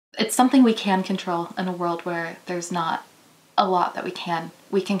It's something we can control in a world where there's not a lot that we can.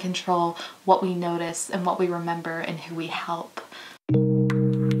 We can control what we notice and what we remember and who we help.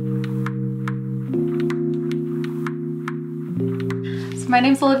 My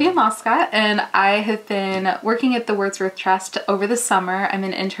name's Olivia Moscott, and I have been working at the Wordsworth Trust over the summer. I'm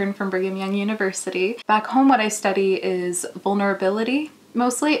an intern from Brigham Young University. Back home, what I study is vulnerability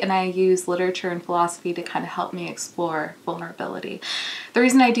mostly, and I use literature and philosophy to kind of help me explore vulnerability. The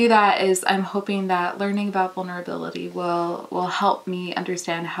reason I do that is I'm hoping that learning about vulnerability will help me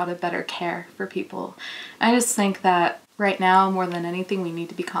understand how to better care for people. I just think that right now, more than anything, we need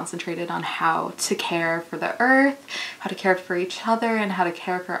to be concentrated on how to care for the earth, how to care for each other, and how to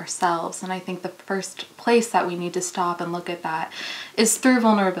care for ourselves. And I think the first place that we need to stop and look at that is through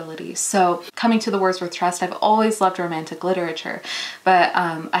vulnerability. So coming to the Wordsworth Trust, I've always loved romantic literature, but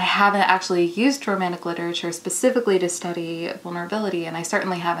I haven't actually used romantic literature specifically to study vulnerability, and I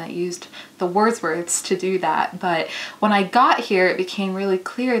certainly haven't used the Wordsworths to do that. But when I got here, it became really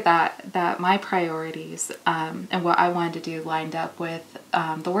clear that my priorities and what I wanted to do lined up with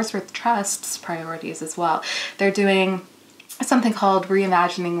the Wordsworth Trust's priorities as well. They're doing something called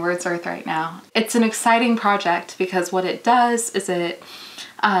Reimagining Wordsworth right now. It's an exciting project because what it does is it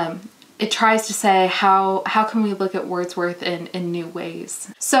tries to say how can we look at Wordsworth in new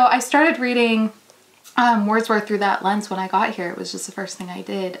ways. So I started reading Wordsworth through that lens when I got here. It was just the first thing I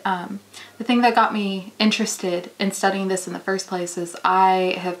did. The thing that got me interested in studying this in the first place is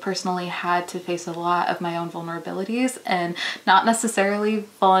I have personally had to face a lot of my own vulnerabilities, and not necessarily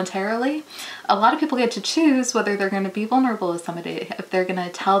voluntarily. A lot of people get to choose whether they're going to be vulnerable with somebody, if they're going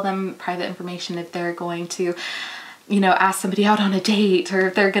to tell them private information, if they're going to ask somebody out on a date, or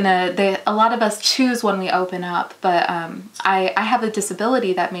if a lot of us choose when we open up. But I have a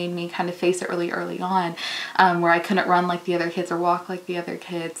disability that made me kind of face it really early on, where I couldn't run like the other kids or walk like the other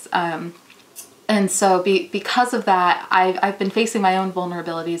kids. And so because of that, I've been facing my own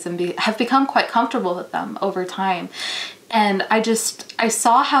vulnerabilities and have become quite comfortable with them over time. And I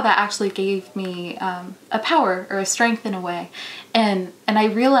saw how that actually gave me a power or a strength in a way. And I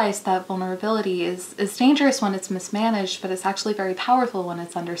realized that vulnerability is dangerous when it's mismanaged, but it's actually very powerful when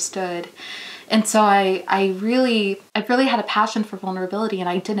it's understood. And so I really had a passion for vulnerability, and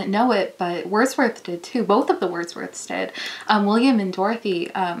I didn't know it, but Wordsworth did too. Both of the Wordsworths did. William and Dorothy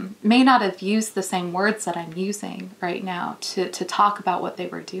may not have used the same words that I'm using right now to talk about what they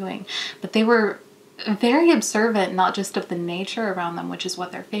were doing, but they were very observant, not just of the nature around them, which is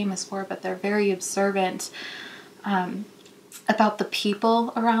what they're famous for, but they're very observant about the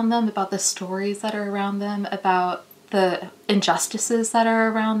people around them, about the stories that are around them, about the injustices that are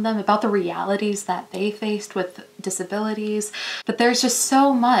around them, about the realities that they faced with disabilities. But there's just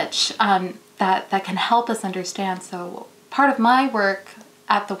so much that can help us understand. So part of my work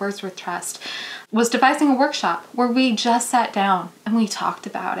at the Wordsworth Trust was devising a workshop where we just sat down and we talked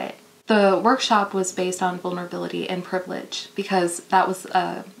about it. The workshop was based on vulnerability and privilege, because that was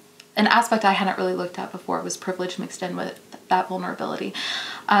an aspect I hadn't really looked at before. It was privilege mixed in with that vulnerability.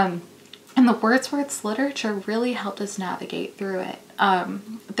 And the Wordsworth's literature really helped us navigate through it.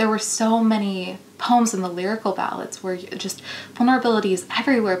 There were so many poems in the lyrical ballads where just vulnerability is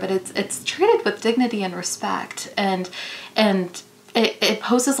everywhere, but it's treated with dignity and respect, and it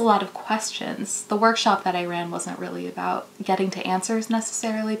poses a lot of questions. The workshop that I ran wasn't really about getting to answers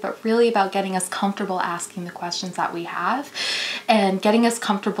necessarily, but really about getting us comfortable asking the questions that we have, and getting us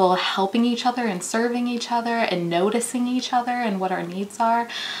comfortable helping each other and serving each other and noticing each other and what our needs are.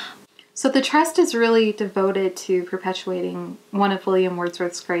 So the Trust is really devoted to perpetuating one of William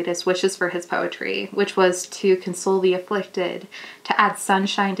Wordsworth's greatest wishes for his poetry, which was to console the afflicted, to add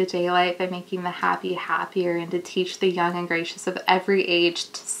sunshine to daylight by making the happy happier, and to teach the young and gracious of every age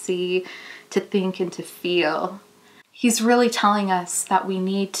to see, to think, and to feel. He's really telling us that we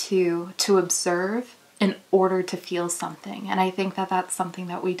need to observe in order to feel something. And I think that that's something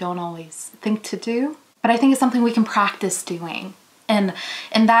that we don't always think to do, but I think it's something we can practice doing. And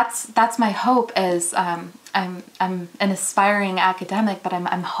that's my hope. As I'm an aspiring academic, but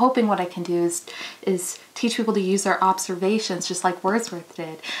I'm hoping what I can do is teach people to use their observations, just like Wordsworth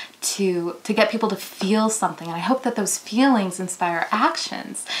did, to get people to feel something. And I hope that those feelings inspire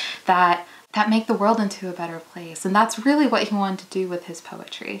actions that make the world into a better place. And that's really what he wanted to do with his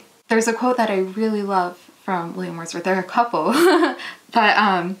poetry. There's a quote that I really love from William Wordsworth. There are a couple,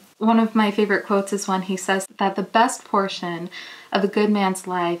 but one of my favorite quotes is when he says that the best portion of a good man's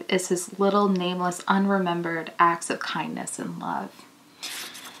life is his little nameless, unremembered acts of kindness and love.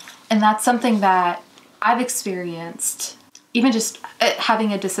 And that's something that I've experienced, even just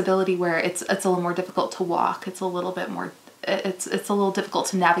having a disability where it's a little more difficult to walk. It's a little bit more it's a little difficult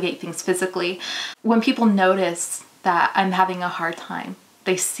to navigate things physically. When people notice that I'm having a hard time,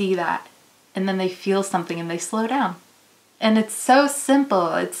 they see that, and then they feel something and they slow down. And it's so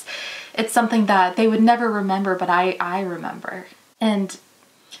simple. It's something that they would never remember, but I remember. And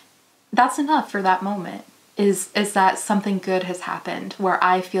that's enough for that moment, is that something good has happened where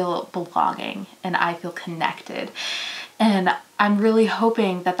I feel belonging and I feel connected. And I'm really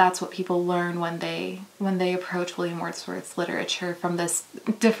hoping that that's what people learn when they approach William Wordsworth's literature from this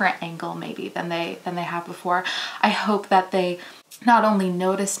different angle maybe than they have before. I hope that they not only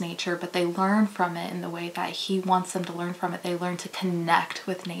notice nature, but they learn from it in the way that he wants them to learn from it. They learn to connect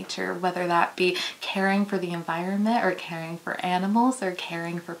with nature, whether that be caring for the environment or caring for animals or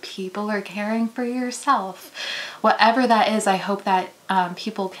caring for people or caring for yourself. Whatever that is, I hope that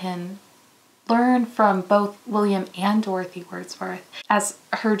people can learn from both William and Dorothy Wordsworth, as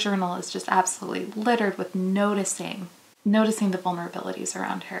her journal is just absolutely littered with noticing the vulnerabilities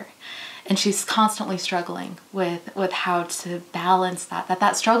around her. And she's constantly struggling with how to balance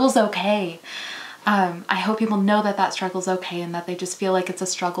that struggle's okay. I hope people know that struggle's okay, and that they just feel like it's a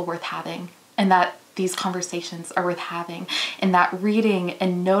struggle worth having, and that these conversations are worth having, and that reading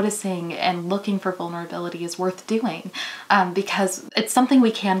and noticing and looking for vulnerability is worth doing, because it's something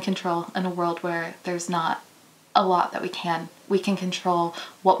we can control in a world where there's not a lot that we can. We can control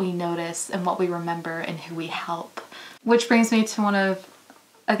what we notice and what we remember and who we help. Which brings me to one of,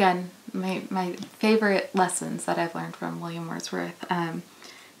 again, my favorite lessons that I've learned from William Wordsworth.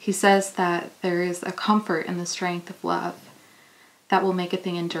 He says that there is a comfort in the strength of love that will make a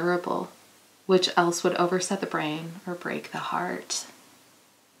thing endurable, which else would overset the brain or break the heart.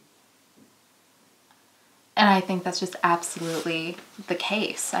 And I think that's just absolutely the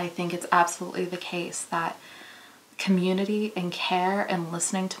case. I think it's absolutely the case that community and care and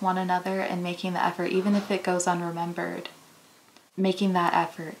listening to one another and making the effort, even if it goes unremembered, making that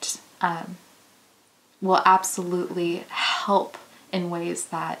effort will absolutely help in ways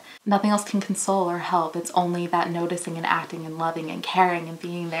that nothing else can console or help. It's only that noticing and acting and loving and caring and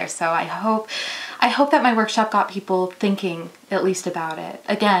being there. So I hope that my workshop got people thinking at least about it.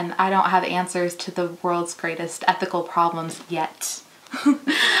 Again, I don't have answers to the world's greatest ethical problems yet.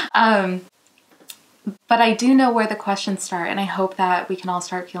 But I do know where the questions start, and I hope that we can all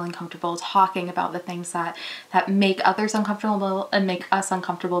start feeling comfortable talking about the things that make others uncomfortable and make us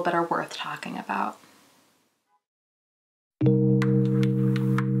uncomfortable but are worth talking about.